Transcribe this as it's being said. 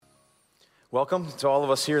Welcome to all of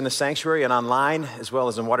us here in the sanctuary and online, as well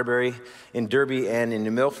as in Waterbury, in Derby, and in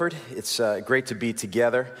New Milford. It's great to be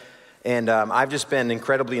together. And I've just been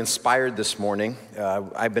incredibly inspired this morning.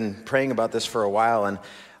 I've been praying about this for a while, and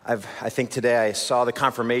I think today I saw the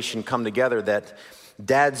confirmation come together that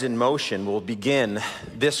Dads in Motion will begin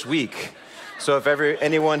this week. So if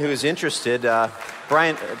anyone who is interested,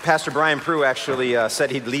 Pastor Brian Prue actually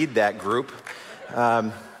said he'd lead that group.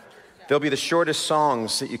 They'll be the shortest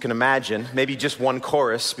songs that you can imagine, maybe just one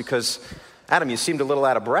chorus, because, Adam, you seemed a little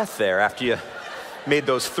out of breath there after you made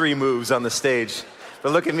those 3 moves on the stage.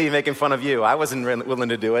 But look at me making fun of you. I wasn't willing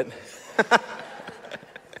to do it.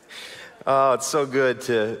 Oh, it's so good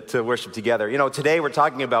to worship together. You know, today we're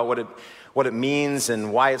talking about what it means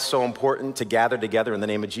and why it's so important to gather together in the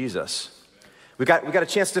name of Jesus. We got a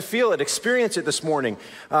chance to feel it, experience it this morning.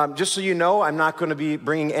 Just so you know, I'm not going to be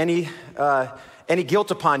bringing any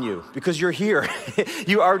guilt upon you because you're here.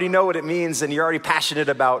 You already know what it means and you're already passionate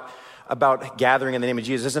about gathering in the name of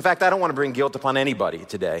Jesus. In fact, I don't want to bring guilt upon anybody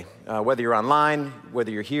today, whether you're online,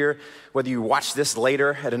 whether you're here, whether you watch this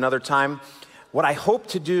later at another time. What I hope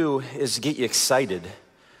to do is get you excited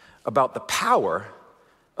about the power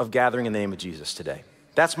of gathering in the name of Jesus today.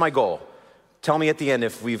 That's my goal. Tell me at the end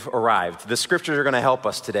if we've arrived. The scriptures are going to help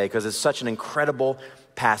us today because it's such an incredible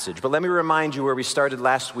passage. But let me remind you where we started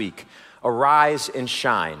last week. Arise and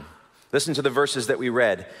shine. Listen to the verses that we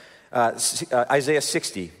read. Isaiah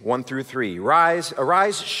 60, 1 through 3.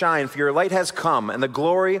 Arise, shine, for your light has come, and the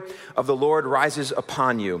glory of the Lord rises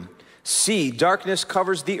upon you. See, darkness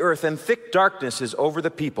covers the earth, and thick darkness is over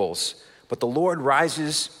the peoples. But the Lord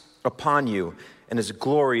rises upon you, and his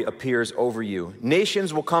glory appears over you.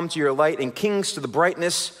 Nations will come to your light, and kings to the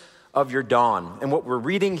brightness of your dawn. And what we're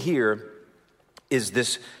reading here is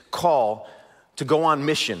this call to go on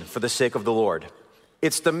mission for the sake of the Lord.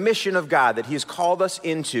 It's the mission of God that he's called us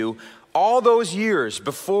into. All those years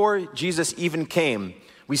before Jesus even came,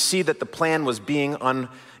 we see that the plan was being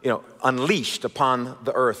unleashed upon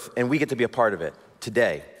the earth, and we get to be a part of it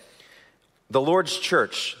today. The Lord's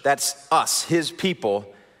church, that's us, his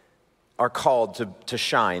people, are called to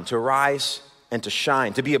shine, to rise and to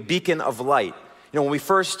shine, to be a beacon of light. You know, when we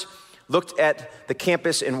first looked at the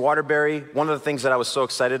campus in Waterbury, one of the things that I was so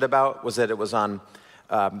excited about was that it was on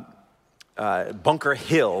Bunker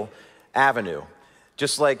Hill Avenue.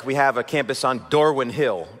 Just like we have a campus on Dorwin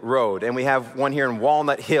Hill Road, and we have one here in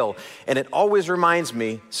Walnut Hill. And it always reminds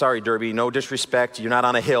me, sorry Derby, no disrespect, you're not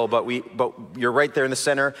on a hill, but you're right there in the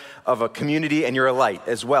center of a community and you're a light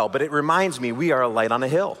as well. But it reminds me, we are a light on a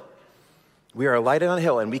hill. We are a light on a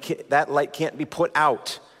hill, and that light can't be put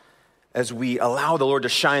out as we allow the Lord to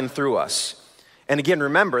shine through us. And again,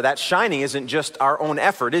 remember, that shining isn't just our own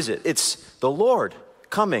effort, is it? It's the Lord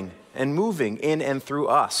coming and moving in and through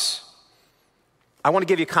us. I want to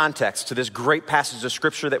give you context to this great passage of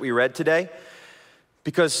scripture that we read today,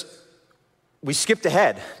 because we skipped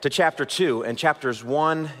ahead to chapter 2, and chapters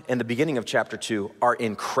 1 and the beginning of chapter 2 are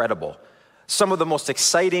incredible. Some of the most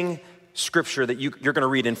exciting scripture that you're going to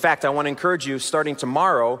read. In fact, I want to encourage you, starting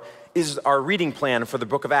tomorrow is our reading plan for the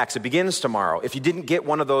book of Acts. It begins tomorrow. If you didn't get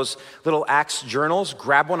one of those little Acts journals,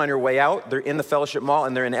 grab one on your way out. They're in the fellowship mall,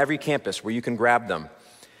 and they're in every campus where you can grab them.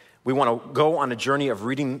 We want to go on a journey of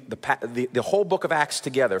reading the whole book of Acts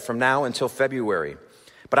together from now until February.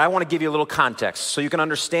 But I want to give you a little context so you can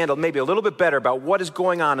understand maybe a little bit better about what is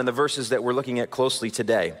going on in the verses that we're looking at closely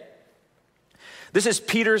today. This is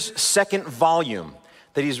Peter's second volume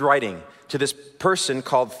that he's writing to this person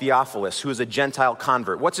called Theophilus, who is a Gentile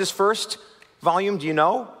convert. What's his first volume? Do you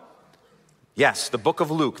know? Yes, the book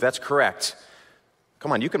of Luke. That's correct.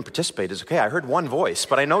 Come on, you can participate. It's okay. I heard one voice,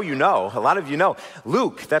 but I know you know. A lot of you know.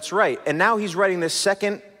 Luke, that's right. And now he's writing this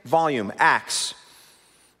second volume, Acts.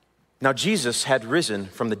 Now, Jesus had risen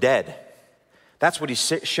from the dead. That's what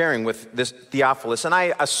he's sharing with this Theophilus. And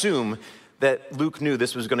I assume that Luke knew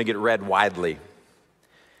this was going to get read widely.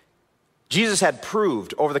 Jesus had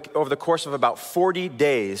proved over the course of about 40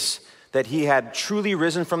 days that he had truly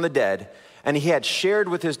risen from the dead, and he had shared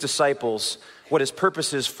with his disciples what his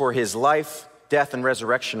purposes for his life, death, and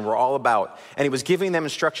resurrection were all about. And he was giving them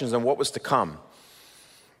instructions on what was to come.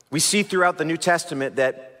 We see throughout the New Testament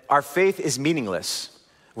that our faith is meaningless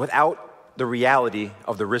without the reality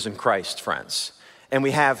of the risen Christ, friends. And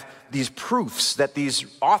we have these proofs that these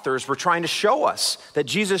authors were trying to show us that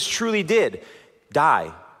Jesus truly did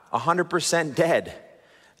die 100% dead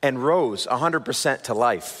and rose 100% to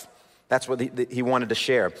life. That's what he wanted to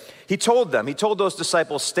share. He told those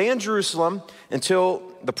disciples, stay in Jerusalem until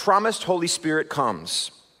the promised Holy Spirit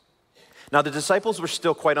comes. Now, the disciples were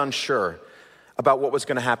still quite unsure about what was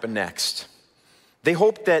going to happen next. They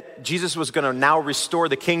hoped that Jesus was going to now restore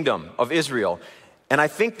the kingdom of Israel. And I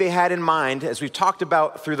think they had in mind, as we've talked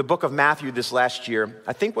about through the book of Matthew this last year,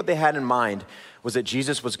 I think what they had in mind was that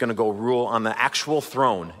Jesus was going to go rule on the actual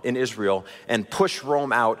throne in Israel and push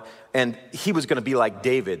Rome out, and he was going to be like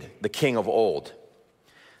David, the king of old.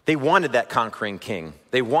 They wanted that conquering king.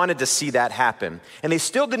 They wanted to see that happen. And they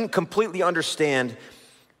still didn't completely understand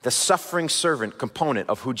the suffering servant component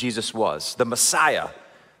of who Jesus was, the Messiah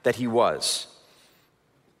that he was.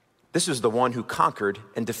 This was the one who conquered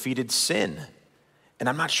and defeated sin. And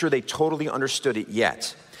I'm not sure they totally understood it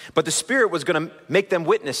yet. But the Spirit was going to make them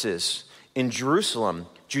witnesses in Jerusalem,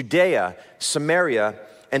 Judea, Samaria,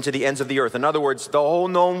 and to the ends of the earth. In other words, the whole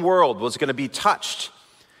known world was going to be touched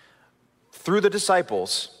through the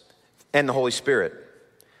disciples and the Holy Spirit.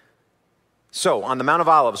 So, on the Mount of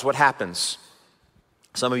Olives, what happens?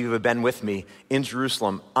 Some of you have been with me in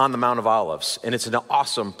Jerusalem on the Mount of Olives, and it's an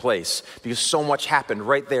awesome place because so much happened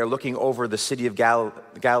right there looking over the city of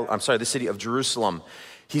the city of Jerusalem.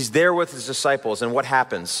 He's there with his disciples, and what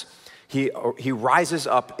happens? He rises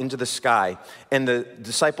up into the sky, and the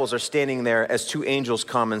disciples are standing there as two angels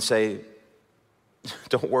come and say,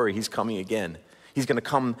 don't worry, he's coming again. He's going to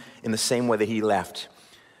come in the same way that he left.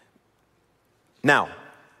 Now,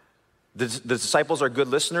 the disciples are good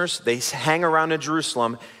listeners. They hang around in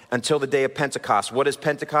Jerusalem until the day of Pentecost. What is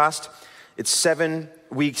Pentecost? It's 7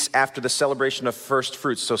 weeks after the celebration of first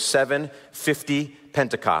fruits. So 750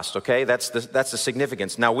 Pentecost, okay? That's the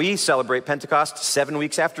significance. Now we celebrate Pentecost 7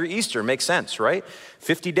 weeks after Easter. Makes sense, right?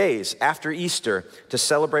 50 days after Easter to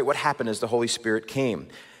celebrate what happened as the Holy Spirit came.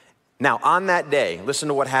 Now on that day, listen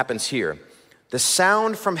to what happens here. The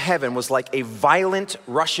sound from heaven was like a violent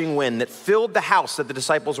rushing wind that filled the house that the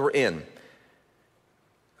disciples were in.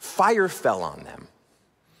 Fire fell on them,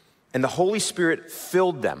 and the Holy Spirit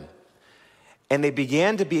filled them, and they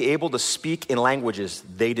began to be able to speak in languages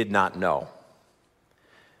they did not know.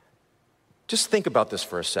 Just think about this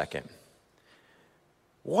for a second.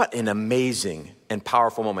 What an amazing and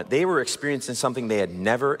powerful moment. They were experiencing something they had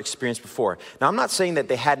never experienced before. Now, I'm not saying that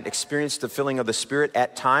they hadn't experienced the filling of the Spirit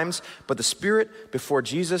at times, but the Spirit, before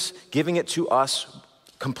Jesus giving it to us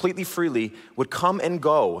completely freely, would come and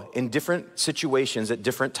go in different situations at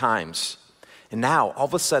different times. And now, all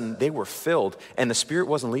of a sudden, they were filled, and the Spirit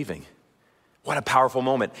wasn't leaving. What a powerful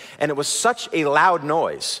moment. And it was such a loud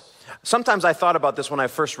noise. Sometimes I thought about this when I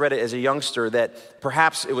first read it as a youngster, that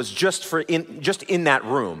perhaps it was just in that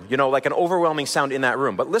room, like an overwhelming sound in that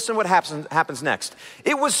room. But listen what happens next.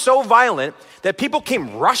 It was so violent that people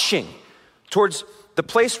came rushing towards the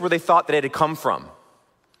place where they thought that it had come from.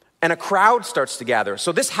 And a crowd starts to gather.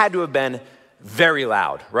 So this had to have been very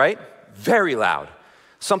loud, right? Very loud.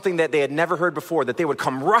 Something that they had never heard before, that they would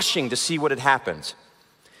come rushing to see what had happened.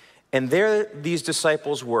 And there these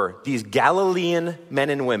disciples were, these Galilean men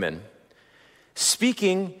and women,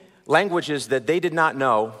 speaking languages that they did not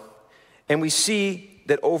know. And we see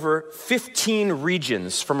that over 15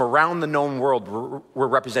 regions from around the known world were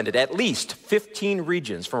represented. At least 15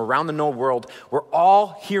 regions from around the known world were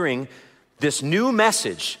all hearing this new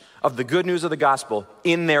message of the good news of the gospel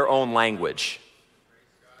in their own language.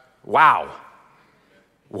 Wow.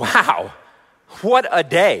 Wow. What a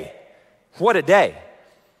day. What a day.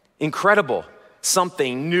 Incredible.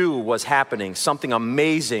 Something new was happening. Something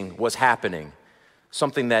amazing was happening.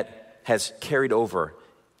 Something that has carried over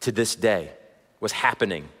to this day was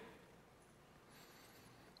happening.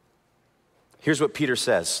 Here's what Peter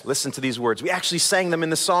says. Listen to these words. We actually sang them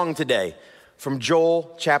in the song today from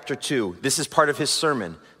Joel chapter 2. This is part of his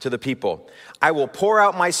sermon to the people. I will pour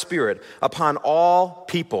out my Spirit upon all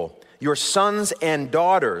people. Your sons and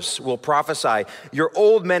daughters will prophesy. Your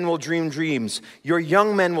old men will dream dreams. Your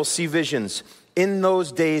young men will see visions. In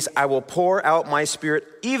those days, I will pour out my Spirit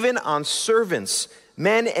even on servants,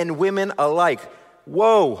 men and women alike.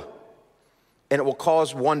 Whoa. And it will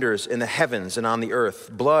cause wonders in the heavens and on the earth,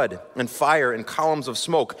 blood and fire and columns of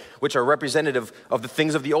smoke, which are representative of the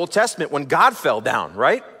things of the Old Testament when God fell down,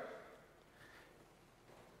 right?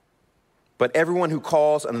 But everyone who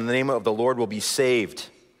calls on the name of the Lord will be saved.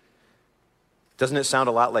 Doesn't it sound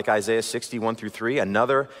a lot like Isaiah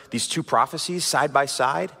 61-3? These two prophecies side by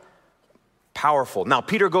side? Powerful. Now,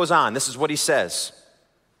 Peter goes on. This is what he says.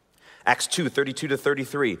 Acts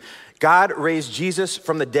 2:32-33. God raised Jesus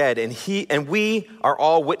from the dead, and we are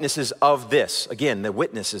all witnesses of this. Again, the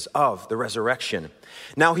witnesses of the resurrection.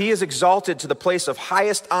 Now he is exalted to the place of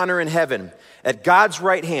highest honor in heaven at God's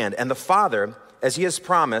right hand, and the Father, as he has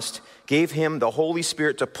promised, gave him the Holy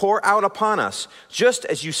Spirit to pour out upon us, just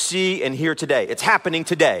as you see and hear today. It's happening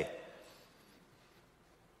today.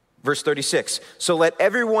 Verse 36, so let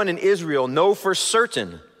everyone in Israel know for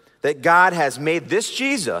certain that God has made this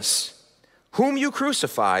Jesus, whom you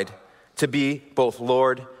crucified, to be both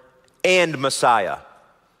Lord and Messiah.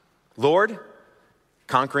 Lord,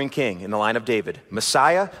 conquering king in the line of David.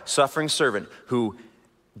 Messiah, suffering servant who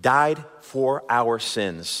died for our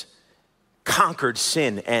sins, conquered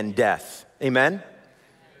sin and death. Amen?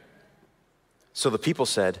 So the people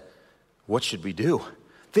said, what should we do?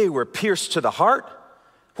 They were pierced to the heart.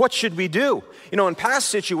 What should we do? You know, in past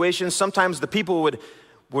situations, sometimes the people would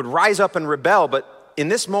rise up and rebel, but in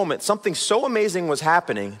this moment, something so amazing was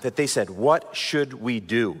happening that they said, what should we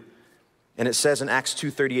do? And it says in Acts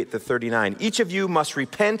 2:38-39, each of you must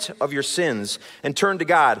repent of your sins and turn to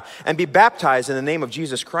God and be baptized in the name of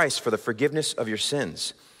Jesus Christ for the forgiveness of your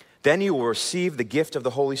sins. Then you will receive the gift of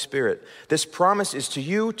the Holy Spirit. This promise is to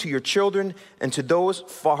you, to your children, and to those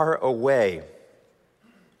far away,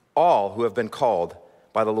 all who have been called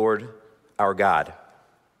by the Lord our God.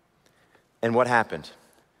 And what happened?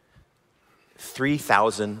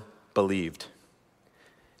 3,000 believed,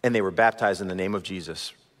 and they were baptized in the name of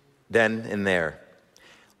Jesus, then and there.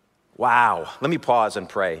 Wow. Let me pause and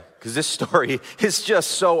pray, because this story is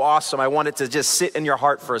just so awesome. I want it to just sit in your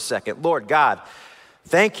heart for a second. Lord God,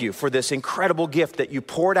 thank you for this incredible gift that you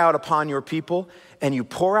poured out upon your people and you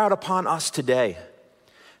pour out upon us today.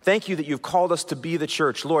 Thank you that you've called us to be the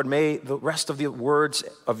church. Lord, may the rest of the words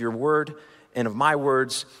of your word and of my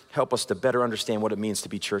words help us to better understand what it means to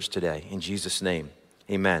be church today. In Jesus' name,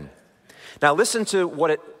 amen. Now listen to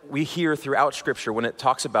what we hear throughout Scripture when it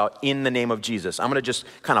talks about in the name of Jesus. I'm going to just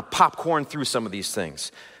kind of popcorn through some of these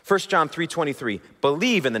things. 1 John 3:23,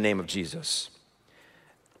 believe in the name of Jesus.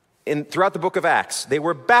 Throughout the book of Acts, they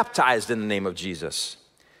were baptized in the name of Jesus.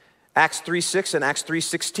 Acts 3:6 and Acts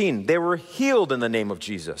 3:16, they were healed in the name of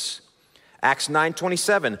Jesus. Acts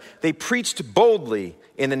 9:27, they preached boldly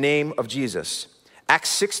in the name of Jesus. Acts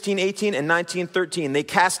 16:18 and 19:13, they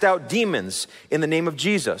cast out demons in the name of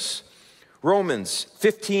Jesus. Romans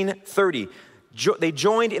 15:30, they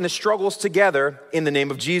joined in the struggles together in the name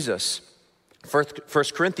of Jesus.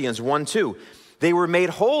 1 Corinthians 1:2, they were made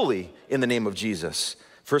holy in the name of Jesus.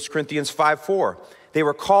 1 Corinthians 5:4, they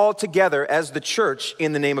were called together as the church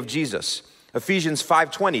in the name of Jesus. Ephesians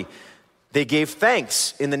 5:20, they gave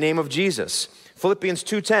thanks in the name of Jesus. Philippians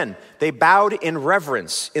 2:10, they bowed in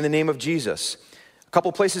reverence in the name of Jesus. A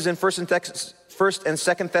couple places in 1st and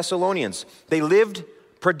 2nd Thessalonians, they lived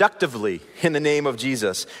productively in the name of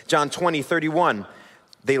Jesus. John 20:31,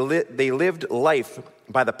 they lived life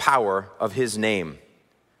by the power of his name.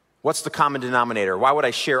 What's the common denominator? Why would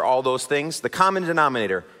I share all those things? The common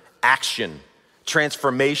denominator, action,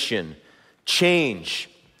 transformation, change,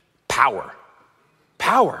 power.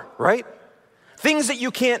 Power, right? Things that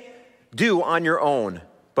you can't do on your own,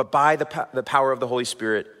 but by the power of the Holy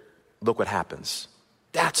Spirit, look what happens.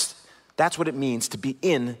 That's what it means to be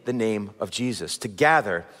in the name of Jesus, to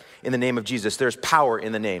gather in the name of Jesus. There's power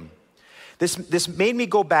in the name. This made me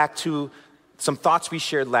go back to some thoughts we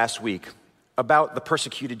shared last week about the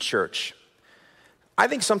persecuted church. I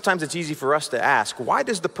think sometimes it's easy for us to ask, why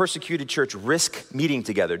does the persecuted church risk meeting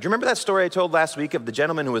together? Do you remember that story I told last week of the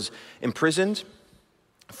gentleman who was imprisoned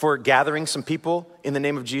for gathering some people in the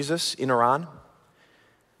name of Jesus in Iran?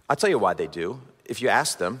 I'll tell you why they do. If you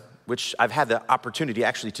ask them, which I've had the opportunity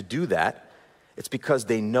actually to do that, it's because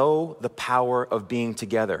they know the power of being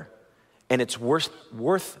together, and it's worth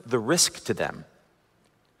the risk to them.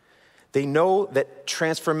 They know that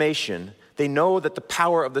transformation, they know that the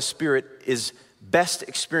power of the Spirit is best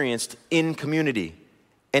experienced in community,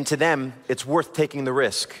 and to them, it's worth taking the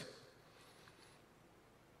risk.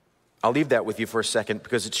 I'll leave that with you for a second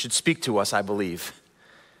because it should speak to us, I believe.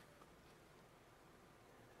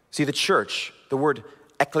 See, the church, the word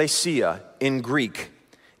ecclesia in Greek,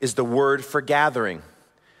 is the word for gathering.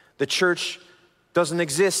 The church doesn't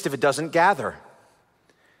exist if it doesn't gather.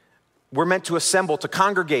 We're meant to assemble, to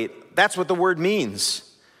congregate. That's what the word means.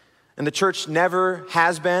 And the church never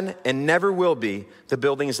has been and never will be the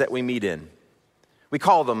buildings that we meet in. We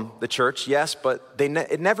call them the church, yes, but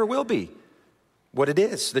it never will be what it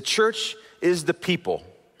is. The church is the people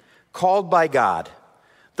called by God,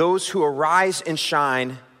 those who arise and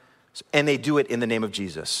shine, and they do it in the name of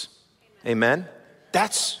Jesus. Amen?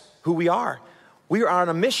 That's who we are. We are on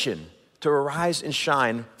a mission to arise and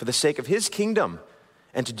shine for the sake of his kingdom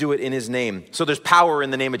and to do it in his name. So there's power in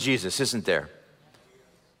the name of Jesus, isn't there?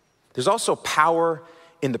 There's also power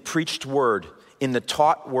in the preached word, in the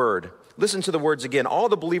taught word. Listen to the words again. All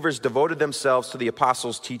the believers devoted themselves to the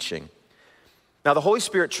apostles' teaching. Now, the Holy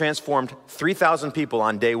Spirit transformed 3,000 people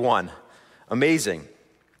on day one. Amazing.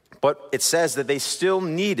 But it says that they still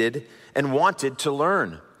needed and wanted to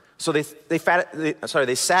learn. So they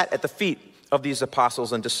sat at the feet of these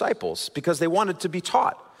apostles and disciples because they wanted to be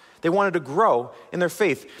taught. They wanted to grow in their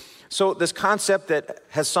faith. So this concept that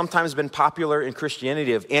has sometimes been popular in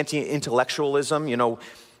Christianity of anti-intellectualism,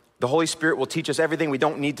 the Holy Spirit will teach us everything. We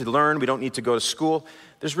don't need to learn. We don't need to go to school.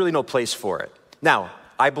 There's really no place for it. Now,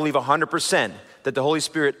 I believe 100% that the Holy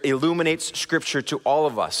Spirit illuminates Scripture to all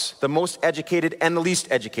of us, the most educated and the least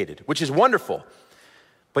educated, which is wonderful.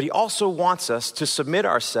 But he also wants us to submit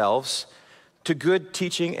ourselves to good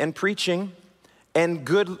teaching and preaching and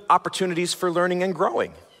good opportunities for learning and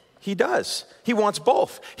growing. He does. He wants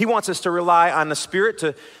both. He wants us to rely on the Spirit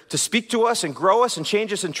to speak to us and grow us and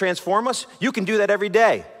change us and transform us. You can do that every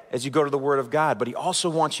day as you go to the Word of God. But he also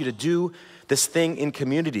wants you to do this thing in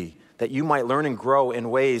community that you might learn and grow in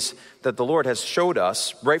ways that the Lord has showed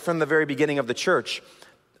us right from the very beginning of the church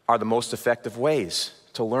are the most effective ways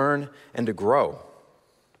to learn and to grow.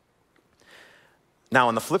 Now,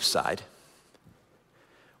 on the flip side,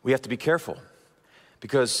 we have to be careful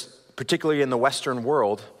because particularly in the Western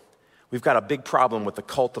world, we've got a big problem with the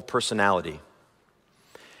cult of personality.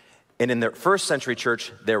 And in the first century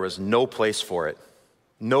church, there was no place for it.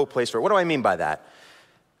 No place for it. What do I mean by that?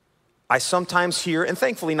 I sometimes hear, and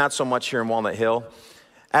thankfully not so much here in Walnut Hill,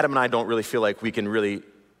 Adam and I don't really feel like we can really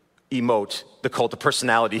emote the cult of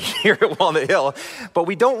personality here at Walnut Hill, but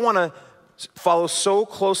we don't want to follow so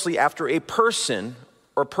closely after a person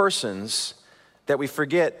or persons that we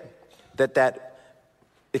forget that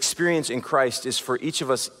experience in Christ is for each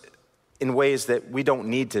of us in ways that we don't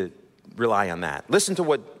need to rely on that. Listen to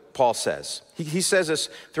what Paul says. He says this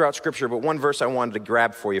throughout Scripture, but one verse I wanted to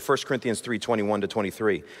grab for you, 1 Corinthians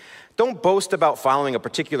 3:21-23. Don't boast about following a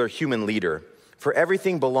particular human leader, for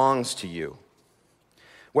everything belongs to you.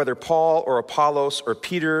 Whether Paul or Apollos or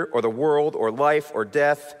Peter or the world or life or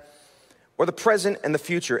death or the present and the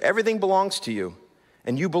future, everything belongs to you,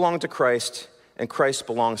 and you belong to Christ, and Christ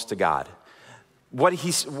belongs to God. What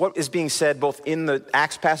is being said both in the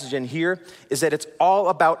Acts passage and here is that it's all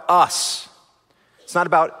about us. It's not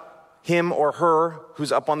about him or her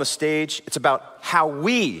who's up on the stage. It's about how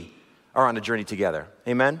we are on a journey together.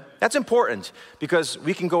 Amen? That's important because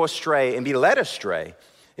we can go astray and be led astray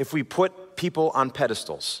if we put people on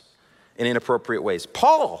pedestals in inappropriate ways.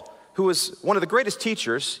 Paul, who was one of the greatest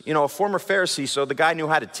teachers, a former Pharisee, so the guy knew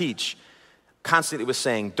how to teach, constantly was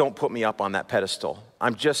saying, don't put me up on that pedestal.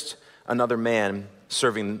 I'm just another man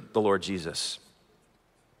serving the Lord Jesus.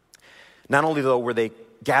 Not only, though, were they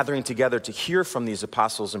gathering together to hear from these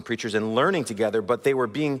apostles and preachers and learning together, but they were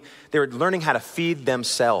learning how to feed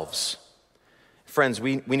themselves. Friends,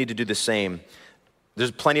 we need to do the same.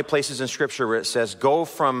 There's plenty of places in Scripture where it says, go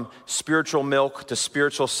from spiritual milk to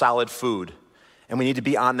spiritual solid food. And we need to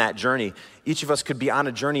be on that journey. Each of us could be on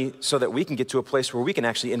a journey so that we can get to a place where we can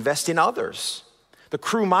actually invest in others. The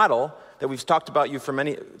Cru model that we've talked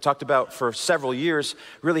about for several years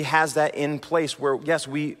really has that in place where, yes,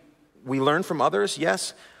 we learn from others,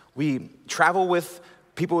 yes, we travel with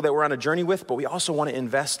people that we're on a journey with, but we also want to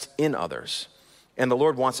invest in others. And the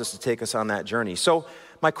Lord wants us to take us on that journey. So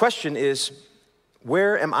my question is,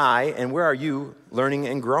 where am I and where are you learning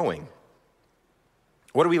and growing?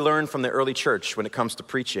 What do we learn from the early church when it comes to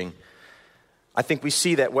preaching? I think we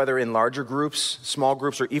see that whether in larger groups, small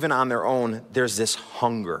groups, or even on their own, there's this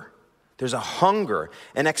hunger. There's a hunger,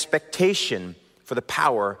 an expectation for the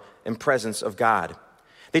power and presence of God.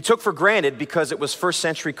 They took for granted, because it was first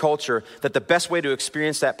century culture, that the best way to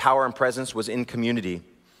experience that power and presence was in community.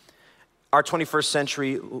 Our 21st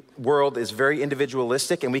century world is very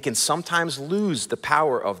individualistic, and we can sometimes lose the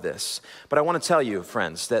power of this. But I want to tell you,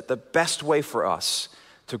 friends, that the best way for us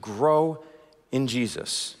to grow in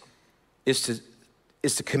Jesus is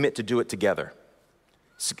to commit to do it together.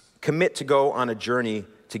 Commit to go on a journey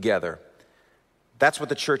together. That's what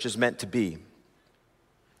the church is meant to be.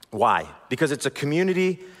 Why? Because it's a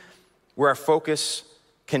community where our focus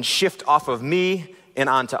can shift off of me and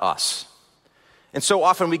onto us. And so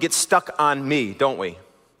often we get stuck on me, don't we?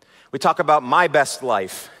 We talk about my best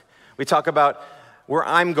life. We talk about where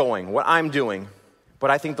I'm going, what I'm doing.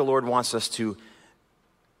 But I think the Lord wants us to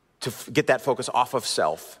get that focus off of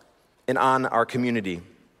self and on our community.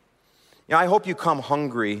 I hope you come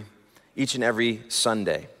hungry each and every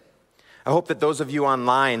Sunday. I hope that those of you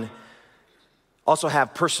online also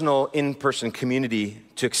have personal, in-person community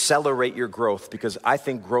to accelerate your growth, because I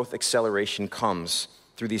think growth acceleration comes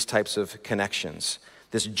through these types of connections,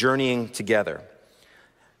 this journeying together.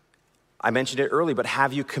 I mentioned it early, but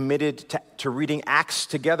have you committed to reading Acts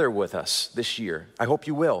together with us this year? I hope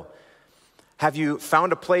you will. Have you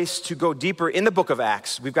found a place to go deeper in the book of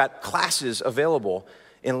Acts? We've got classes available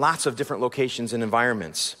in lots of different locations and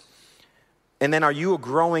environments. And then are you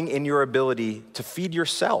growing in your ability to feed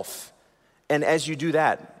yourself And as you do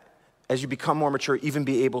that, as you become more mature, even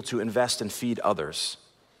be able to invest and feed others.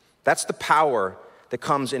 That's the power that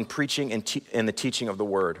comes in preaching and the teaching of the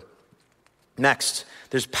word. Next,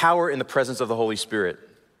 there's power in the presence of the Holy Spirit.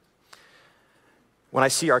 When I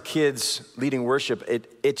see our kids leading worship,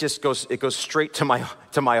 it just goes straight to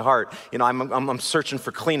my heart. You know, I'm searching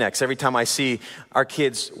for Kleenex every time I see our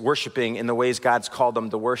kids worshiping in the ways God's called them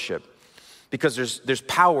to worship, because there's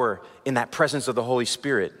power in that presence of the Holy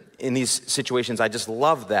Spirit in these situations. I just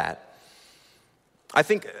love that. I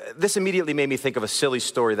think this immediately made me think of a silly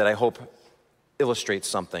story that I hope illustrates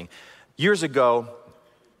something. Years ago,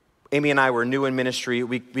 Amy and I were new in ministry.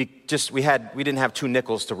 We didn't have 2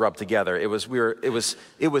 nickels to rub together. It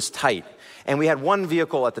was tight, and we had one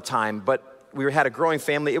vehicle at the time. But we had a growing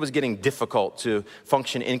family. It was getting difficult to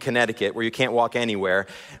function in Connecticut, where you can't walk anywhere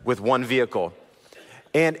with one vehicle.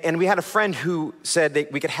 And we had a friend who said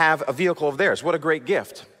that we could have a vehicle of theirs. What a great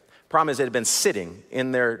gift! Problem is, it had been sitting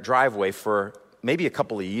in their driveway for maybe a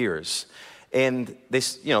couple of years, and they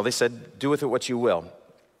said, "Do with it what you will."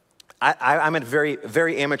 I'm a very,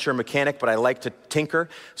 very amateur mechanic, but I like to tinker.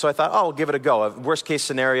 So I thought, I'll give it a go. Worst case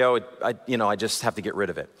scenario, I just have to get rid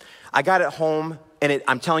of it. I got it home, and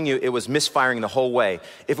I'm telling you, it was misfiring the whole way.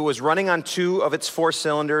 If it was running on 2 of its 4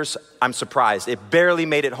 cylinders, I'm surprised. It barely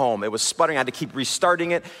made it home. It was sputtering. I had to keep restarting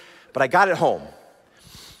it, but I got it home.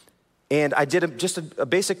 And I did just a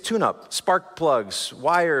basic tune-up, spark plugs,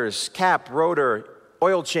 wires, cap, rotor,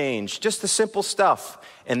 oil change, just the simple stuff.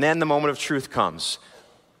 And then the moment of truth comes.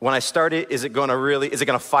 When I start it, is it going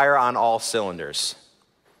to fire on all cylinders?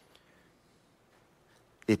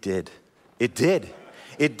 It did. It did.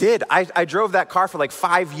 It did. I drove that car for like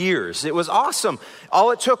 5 years. It was awesome.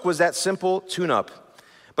 All it took was that simple tune-up.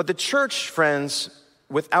 But the church, friends,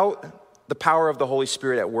 without the power of the Holy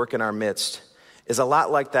Spirit at work in our midst, is a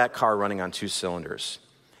lot like that car running on 2 cylinders.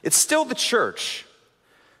 It's still the church,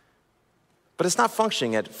 but it's not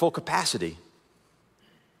functioning at full capacity.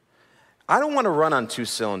 I don't want to run on 2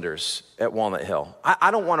 cylinders at Walnut Hill.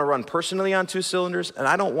 I don't want to run personally on 2 cylinders, and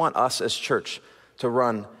I don't want us as church to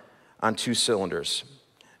run on 2 cylinders.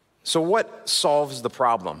 So what solves the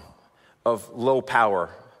problem of low power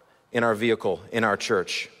in our vehicle, in our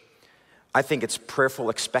church? I think it's prayerful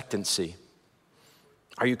expectancy.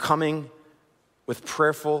 Are you coming with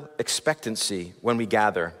prayerful expectancy when we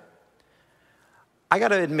gather? I got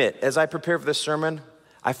to admit, as I prepared for this sermon,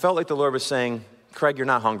 I felt like the Lord was saying, Craig, you're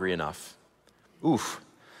not hungry enough. Oof,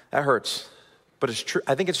 that hurts. But it's true.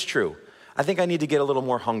 I think it's true. I think I need to get a little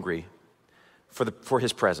more hungry for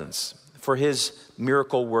his presence, for his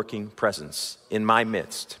miracle-working presence in my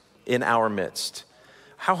midst, in our midst.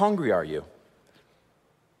 How hungry are you?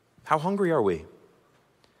 How hungry are we?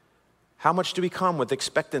 How much do we come with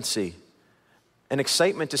expectancy and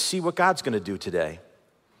excitement to see what God's going to do today?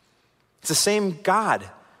 It's the same God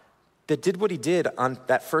that did what he did on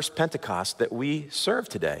that first Pentecost that we serve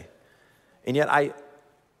today. And yet I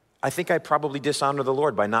think I probably dishonor the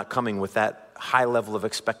Lord by not coming with that high level of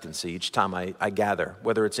expectancy each time I gather,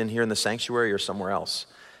 whether it's in here in the sanctuary or somewhere else.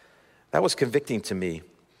 That was convicting to me.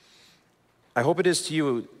 I hope it is to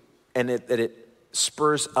you, and that it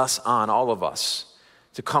spurs us on, all of us,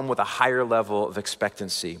 to come with a higher level of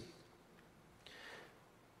expectancy.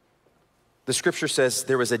 The scripture says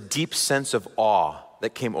there was a deep sense of awe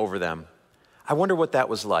that came over them. I wonder what that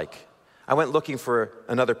was like. I went looking for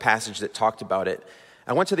another passage that talked about it.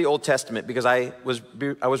 I went to the Old Testament because I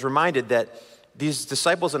was reminded that these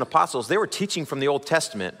disciples and apostles, they were teaching from the Old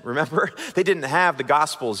Testament. Remember? They didn't have the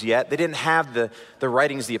Gospels yet. They didn't have the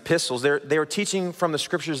writings, the epistles. They were teaching from the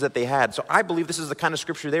scriptures that they had. So I believe this is the kind of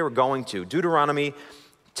scripture they were going to. Deuteronomy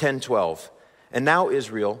 10:12. And now,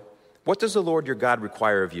 Israel, what does the Lord your God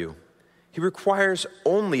require of you? He requires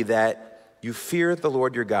only that you fear the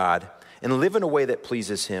Lord your God and live in a way that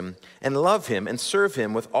pleases him and love him and serve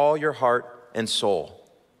him with all your heart and soul.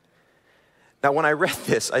 Now, when I read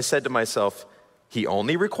this, I said to myself, he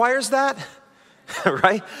only requires that?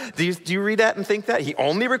 Right? Do you read that and think that? He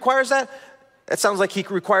only requires that? That sounds like he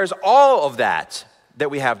requires all of that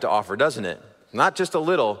we have to offer, doesn't it? Not just a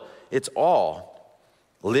little, it's all.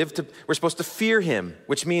 We're supposed to fear him,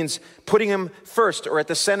 which means putting him first or at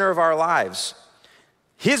the center of our lives.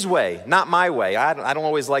 His way, not my way. I don't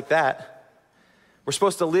always like that. We're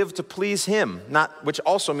supposed to live to please him, which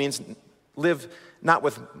also means live not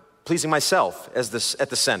with pleasing myself at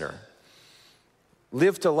the center.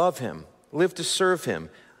 Live to love him, live to serve him,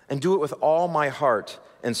 and do it with all my heart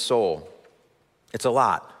and soul. It's a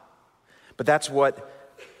lot, but that's what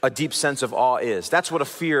a deep sense of awe is. That's what a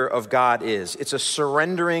fear of God is. It's a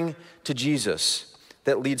surrendering to Jesus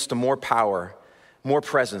that leads to more power, more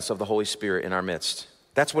presence of the Holy Spirit in our midst.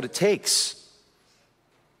 That's what it takes.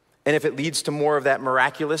 And if it leads to more of that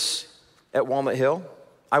miraculous at Walnut Hill,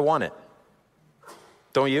 I want it.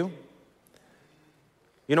 Don't you?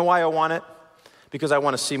 You know why I want it? Because I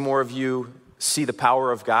want to see more of you see the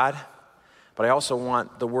power of God, but I also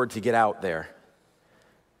want the word to get out there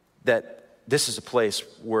that this is a place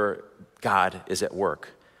where God is at work.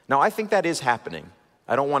 Now, I think that is happening.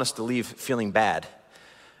 I don't want us to leave feeling bad,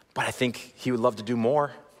 but I think he would love to do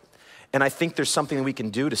more. And I think there's something we can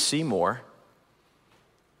do to see more,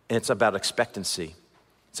 and it's about expectancy.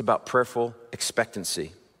 It's about prayerful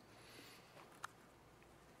expectancy.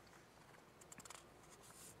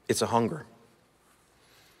 It's a hunger.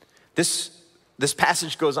 This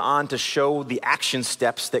passage goes on to show the action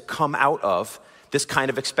steps that come out of this kind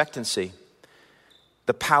of expectancy.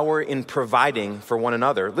 The power in providing for one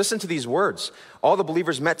another. Listen to these words. All the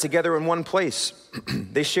believers met together in one place.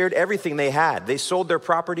 They shared everything they had. They sold their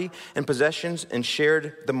property and possessions and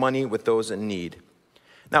shared the money with those in need.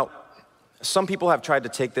 Now, some people have tried to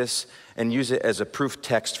take this and use it as a proof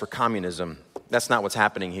text for communism. That's not what's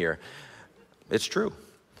happening here. It's true.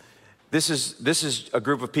 This is a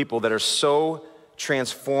group of people that are so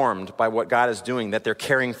transformed by what God is doing that they're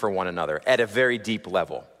caring for one another at a very deep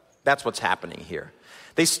level. That's what's happening here.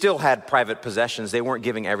 They still had private possessions. They weren't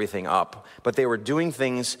giving everything up, but they were doing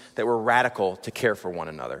things that were radical to care for one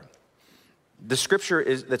another. The scripture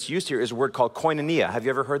that's used here is a word called koinonia. Have you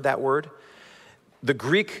ever heard that word? The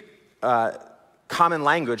Greek common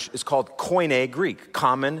language is called Koine Greek,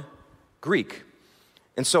 common Greek.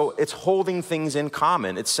 And so it's holding things in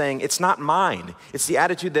common. It's saying, it's not mine. It's the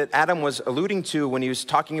attitude that Adam was alluding to when he was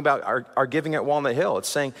talking about our giving at Walnut Hill. It's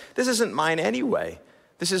saying, this isn't mine anyway.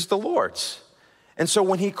 This is the Lord's. And so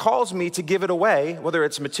when he calls me to give it away, whether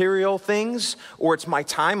it's material things or it's my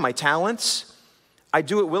time, my talents, I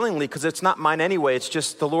do it willingly because it's not mine anyway. It's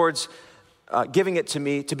just the Lord's giving it to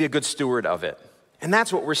me to be a good steward of it. And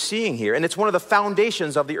that's what we're seeing here. And it's one of the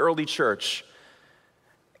foundations of the early church.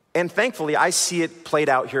 And thankfully, I see it played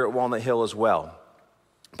out here at Walnut Hill as well.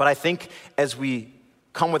 But I think as we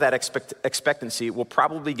come with that expectancy, we'll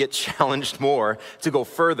probably get challenged more to go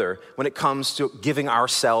further when it comes to giving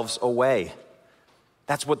ourselves away.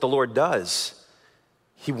 That's what the Lord does.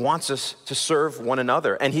 He wants us to serve one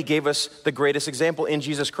another. And he gave us the greatest example in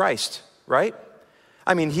Jesus Christ, right?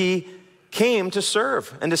 I mean, he came to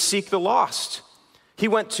serve and to seek the lost. He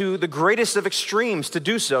went to the greatest of extremes to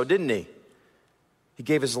do so, didn't he? He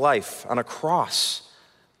gave his life on a cross,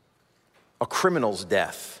 a criminal's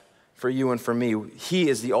death for you and for me. He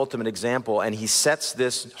is the ultimate example, and he sets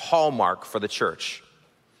this hallmark for the church.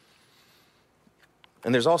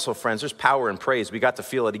 And there's also, friends, there's power in praise. We got to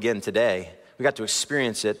feel it again today. We got to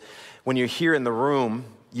experience it. When you're here in the room,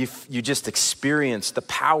 you just experience the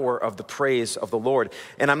power of the praise of the Lord.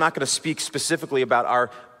 And I'm not going to speak specifically about our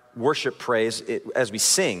worship praise as we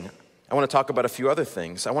sing. I want to talk about a few other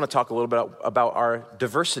things. I want to talk a little bit about our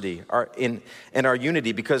diversity and our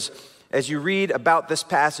unity, because as you read about this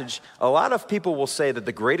passage, a lot of people will say that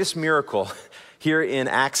the greatest miracle here in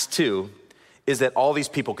Acts 2 is that all these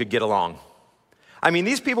people could get along. I mean,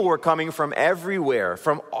 these people were coming from everywhere,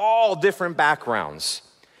 from all different backgrounds.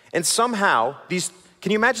 And somehow,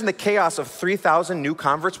 can you imagine the chaos of 3,000 new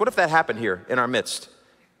converts? What if that happened here in our midst?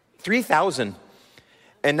 3,000.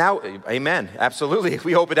 And now, amen, absolutely.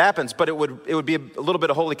 We hope it happens, but it would be a little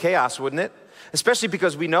bit of holy chaos, wouldn't it? Especially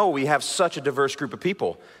because we know we have such a diverse group of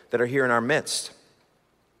people that are here in our midst.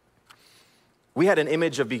 We had an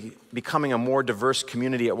image of becoming a more diverse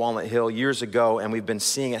community at Walnut Hill years ago, and we've been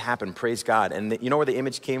seeing it happen, praise God. And you know where the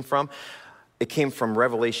image came from? It came from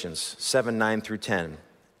Revelations 7, 9 through 10.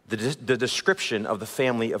 The description of the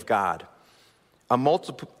family of God. A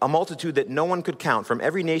multitude that no one could count, from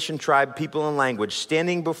every nation, tribe, people, and language,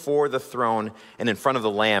 standing before the throne and in front of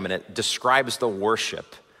the Lamb, and it describes the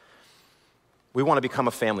worship. We want to become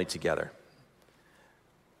a family together.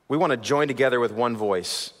 We want to join together with one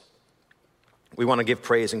voice. We want to give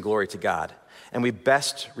praise and glory to God. And we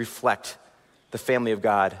best reflect the family of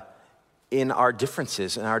God in our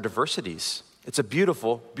differences and our diversities. It's a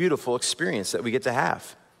beautiful, beautiful experience that we get to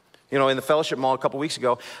have. You know, in the fellowship mall a couple weeks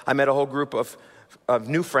ago, I met a whole group of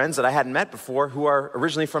new friends that I hadn't met before who are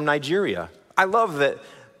originally from Nigeria. I love that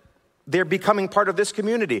they're becoming part of this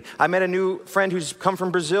community. I met a new friend who's come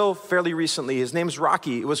from Brazil fairly recently. His name's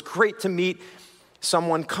Rocky. It was great to meet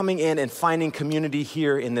someone coming in and finding community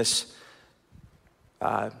here in this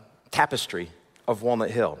tapestry of Walnut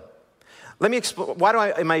Hill. Let me explain,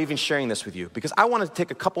 am I even sharing this with you? Because I want to take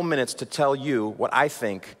a couple minutes to tell you what I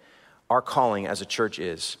think our calling as a church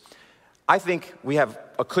is. I think we have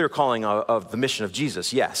a clear calling of the mission of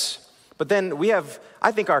Jesus, yes. But then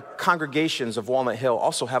I think our congregations of Walnut Hill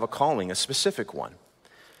also have a calling, a specific one.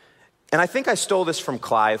 And I think I stole this from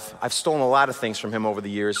Clive. I've stolen a lot of things from him over the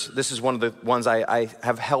years. This is one of the ones I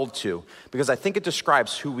have held to because I think it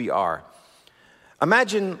describes who we are.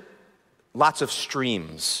 Imagine lots of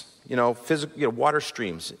streams, water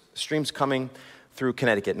streams coming through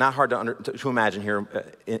Connecticut. Not hard to imagine here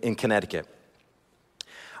in Connecticut.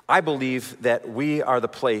 I believe that we are the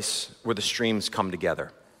place where the streams come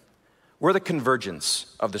together. We're the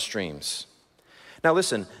convergence of the streams. Now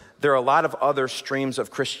listen, there are a lot of other streams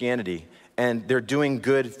of Christianity, and they're doing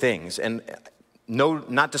good things, and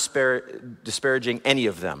not disparaging any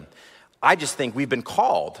of them. I just think we've been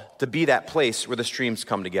called to be that place where the streams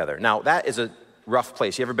come together. Now, that is a rough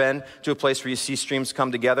place. You ever been to a place where you see streams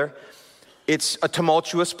come together? It's a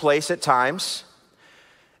tumultuous place at times.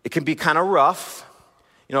 It can be kind of rough.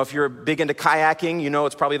 If you're big into kayaking,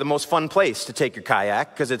 it's probably the most fun place to take your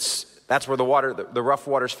kayak because that's where the rough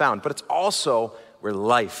water's found. But it's also where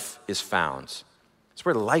life is found. It's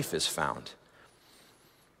where life is found.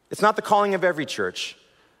 It's not the calling of every church,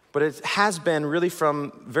 but it has been really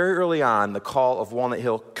from very early on the call of Walnut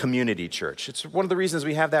Hill Community Church. It's one of the reasons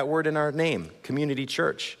we have that word in our name, Community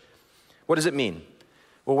Church. What does it mean?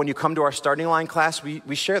 Well, when you come to our starting line class,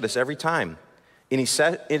 we share this every time. In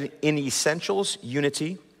essentials,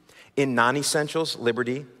 unity. In non-essentials,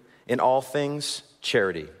 liberty. In all things,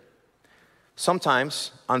 charity.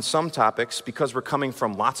 Sometimes, on some topics, because we're coming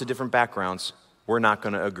from lots of different backgrounds, we're not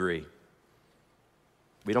going to agree.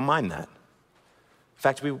 We don't mind that. In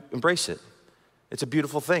fact, we embrace it. It's a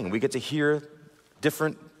beautiful thing. We get to hear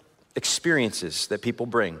different experiences that people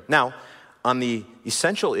bring. Now, on the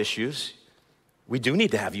essential issues, we do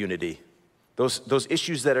need to have unity. Those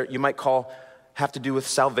issues that you might call have to do with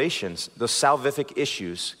salvations, those salvific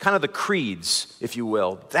issues, kind of the creeds, if you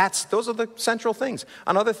will. Those are the central things.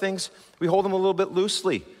 On other things, we hold them a little bit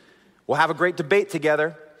loosely. We'll have a great debate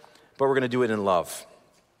together, but we're going to do it in love.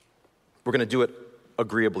 We're going to do it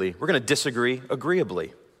agreeably. We're going to disagree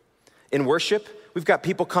agreeably. In worship, we've got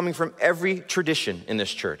people coming from every tradition in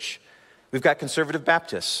this church. We've got conservative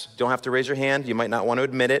Baptists. Don't have to raise your hand. You might not want to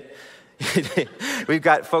admit it. We've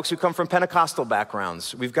got folks who come from Pentecostal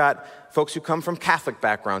backgrounds. We've got folks who come from Catholic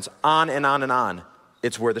backgrounds, on and on and on.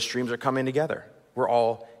 It's where the streams are coming together. We're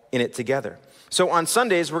all in it together. So on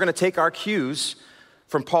Sundays, we're going to take our cues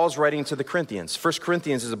from Paul's writing to the Corinthians. 1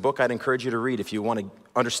 Corinthians is a book I'd encourage you to read if you want to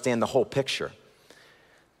understand the whole picture.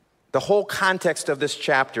 The whole context of this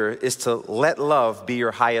chapter is to let love be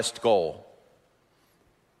your highest goal.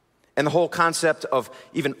 And the whole concept of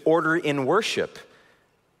even order in worship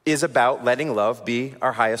is about letting love be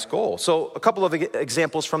our highest goal. So a couple of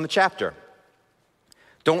examples from the chapter.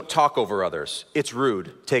 Don't talk over others. It's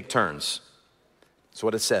rude. Take turns. That's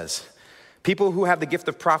what it says. People who have the gift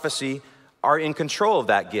of prophecy are in control of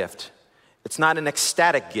that gift. It's not an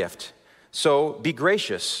ecstatic gift. So be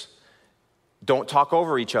gracious. Don't talk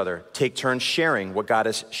over each other. Take turns sharing what God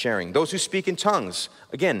is sharing. Those who speak in tongues,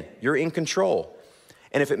 again, you're in control.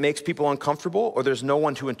 And if it makes people uncomfortable or there's no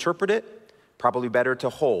one to interpret it, probably better to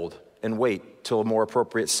hold and wait till a more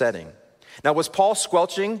appropriate setting. Now, was Paul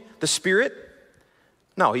squelching the Spirit?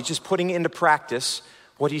 No, he's just putting into practice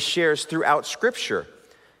what he shares throughout Scripture.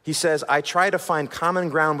 He says, I try to find common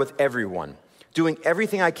ground with everyone, doing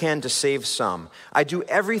everything I can to save some. I do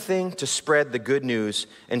everything to spread the good news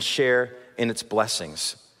and share in its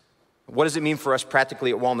blessings. What does it mean for us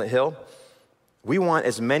practically at Walnut Hill? We want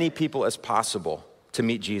as many people as possible to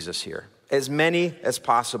meet Jesus here, as many as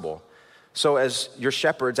possible. So as your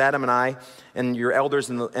shepherds, Adam and I, and your elders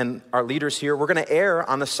and our leaders here, we're going to err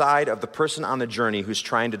on the side of the person on the journey who's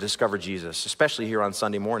trying to discover Jesus, especially here on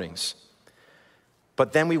Sunday mornings.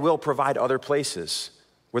 But then we will provide other places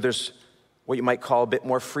where there's what you might call a bit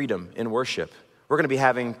more freedom in worship. We're going to be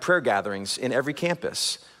having prayer gatherings in every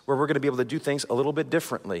campus where we're going to be able to do things a little bit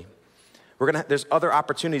differently. There's other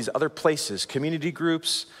opportunities, other places, community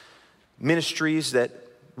groups, ministries that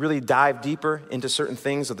really dive deeper into certain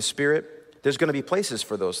things of the Spirit. There's going to be places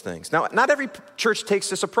for those things. Now, not every church takes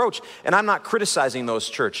this approach, and I'm not criticizing those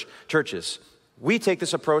churches. We take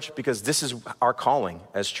this approach because this is our calling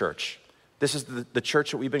as church. This is the church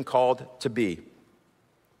that we've been called to be.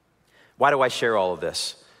 Why do I share all of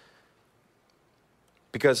this?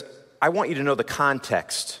 Because I want you to know the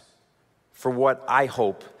context for what I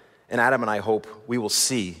hope, and Adam and I hope, we will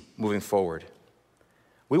see moving forward.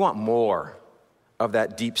 We want more of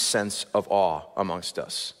that deep sense of awe amongst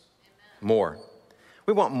us. More.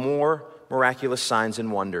 We want more miraculous signs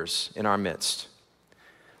and wonders in our midst.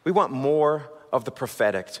 We want more of the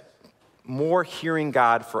prophetic, more hearing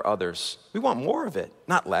God for others. We want more of it,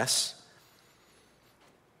 not less.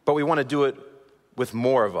 But we want to do it with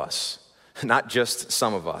more of us, not just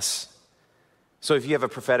some of us. So if you have a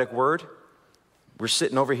prophetic word, we're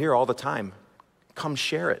sitting over here all the time. Come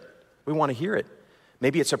share it. We want to hear it.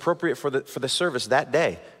 Maybe it's appropriate for the service that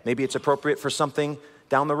day. Maybe it's appropriate for something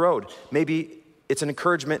down the road. Maybe it's an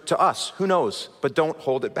encouragement to us. Who knows? But don't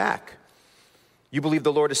hold it back. You believe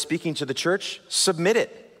the Lord is speaking to the church? Submit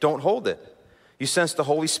it. Don't hold it. You sense the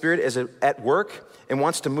Holy Spirit is at work and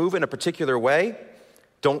wants to move in a particular way?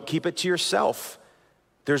 Don't keep it to yourself.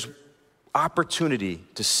 There's opportunity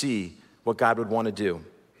to see what God would want to do.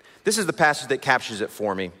 This is the passage that captures it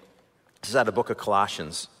for me. This is out of the book of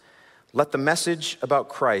Colossians. Let the message about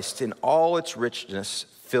Christ in all its richness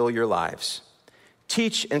fill your lives.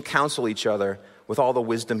 Teach and counsel each other with all the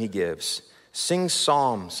wisdom he gives. Sing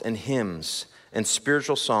psalms and hymns and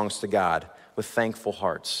spiritual songs to God with thankful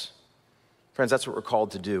hearts. Friends, that's what we're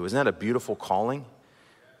called to do. Isn't that a beautiful calling?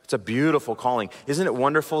 It's a beautiful calling. Isn't it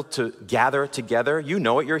wonderful to gather together? You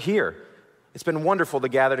know it, you're here. It's been wonderful to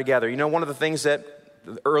gather together. You know, one of the things that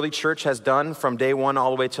the early church has done from day one all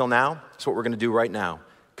the way till now, it's what we're going to do right now,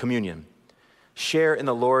 communion. Share in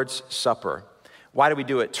the Lord's Supper. Why do we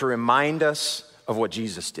do it? To remind us of what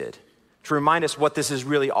Jesus did. To remind us what this is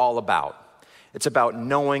really all about. It's about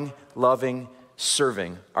knowing, loving,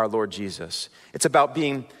 serving our Lord Jesus. It's about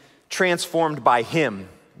being transformed by him.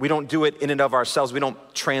 We don't do it in and of ourselves. We don't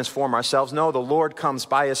transform ourselves. No, the Lord comes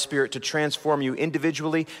by his Spirit to transform you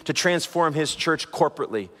individually, to transform his church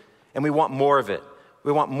corporately. And we want more of it.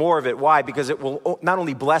 We want more of it. Why? Because it will not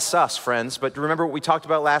only bless us, friends, but remember what we talked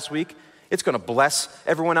about last week? It's going to bless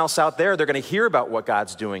everyone else out there. They're going to hear about what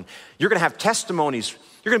God's doing. You're going to have testimonies.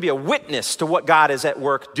 You're going to be a witness to what God is at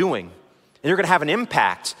work doing. And you're going to have an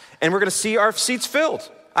impact. And we're going to see our seats filled.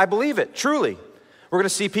 I believe it, truly. We're going to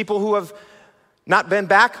see people who have not been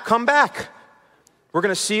back, come back. We're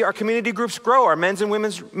going to see our community groups grow, our men's and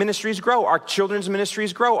women's ministries grow, our children's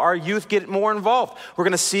ministries grow, our youth get more involved. We're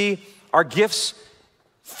going to see our gifts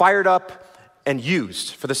fired up and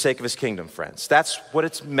used for the sake of his kingdom, friends. That's what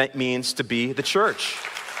it means to be the church.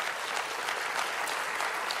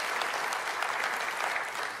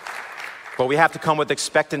 But we have to come with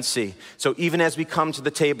expectancy. So even as we come to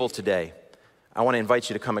the table today, I want to invite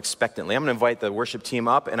you to come expectantly. I'm going to invite the worship team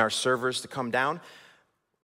up and our servers to come down.